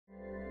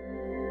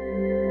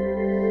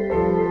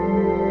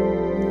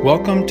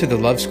Welcome to the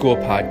Love School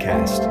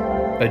Podcast,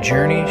 a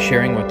journey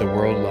sharing what the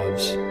world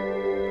loves.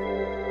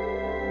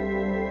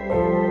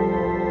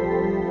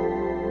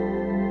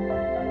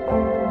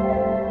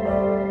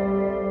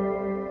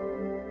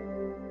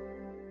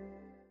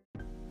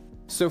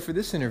 So for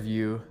this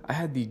interview, I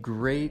had the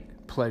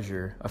great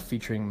pleasure of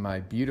featuring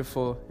my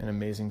beautiful and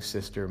amazing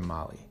sister,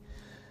 Molly.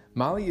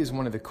 Molly is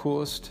one of the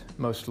coolest,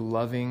 most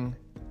loving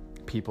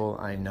people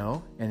I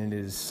know, and it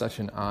is such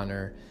an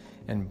honor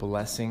and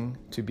blessing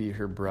to be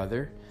her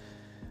brother.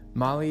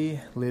 Molly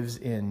lives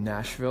in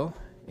Nashville,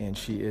 and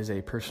she is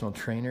a personal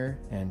trainer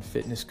and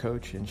fitness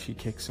coach, and she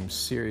kicks some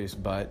serious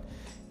butt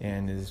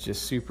and is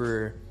just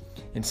super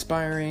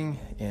inspiring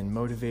and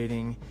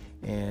motivating.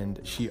 And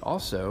she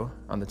also,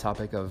 on the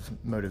topic of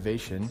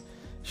motivation,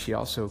 she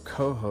also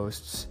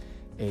co-hosts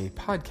a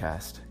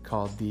podcast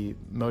called the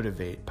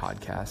Motivate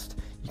Podcast.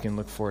 You can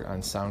look for it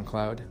on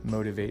SoundCloud,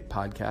 Motivate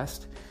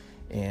Podcast,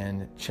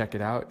 and check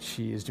it out.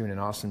 She is doing an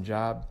awesome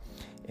job,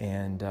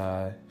 and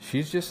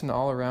she's just an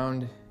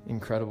all-around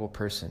incredible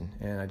person,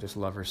 and I just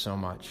love her so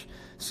much.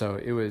 So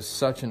it was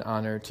such an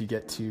honor to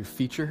get to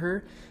feature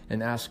her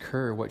and ask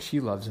her what she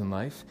loves in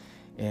life.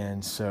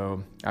 And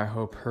so I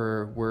hope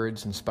her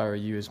words inspire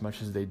you as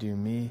much as they do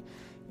me.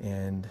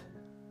 And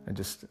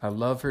I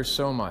love her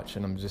so much,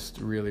 and I'm just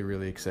really,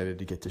 really excited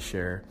to get to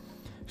share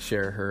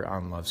her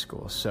on Love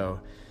School. So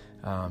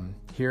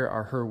here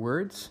are her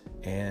words,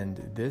 and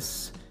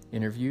this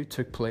interview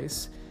took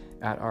place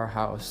at our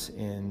house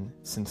in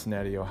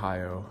Cincinnati,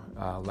 Ohio,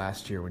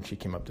 last year when she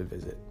came up to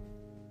visit.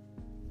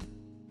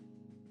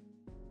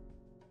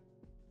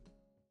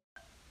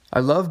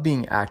 I love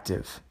being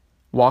active.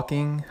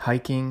 Walking,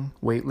 hiking,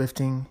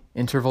 weightlifting,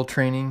 interval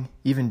training,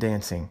 even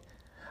dancing.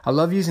 I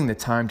love using the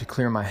time to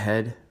clear my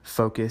head,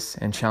 focus,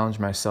 and challenge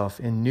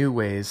myself in new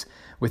ways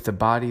with the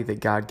body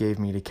that God gave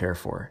me to care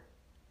for.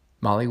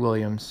 Molly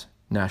Williams,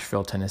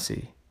 Nashville,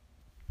 Tennessee.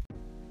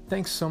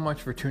 Thanks so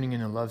much for tuning in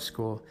to Love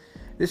School.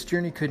 This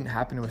journey couldn't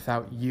happen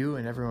without you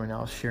and everyone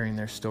else sharing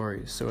their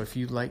stories. So if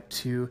you'd like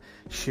to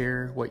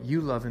share what you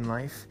love in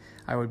life,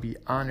 I would be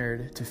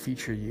honored to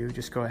feature you.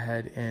 Just go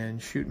ahead and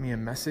shoot me a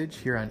message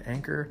here on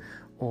Anchor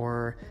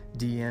or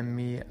DM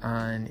me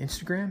on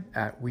Instagram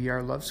at We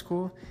Are Love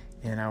School,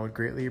 and I would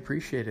greatly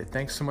appreciate it.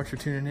 Thanks so much for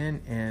tuning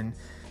in, and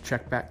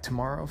check back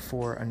tomorrow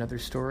for another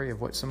story of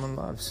what someone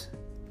loves.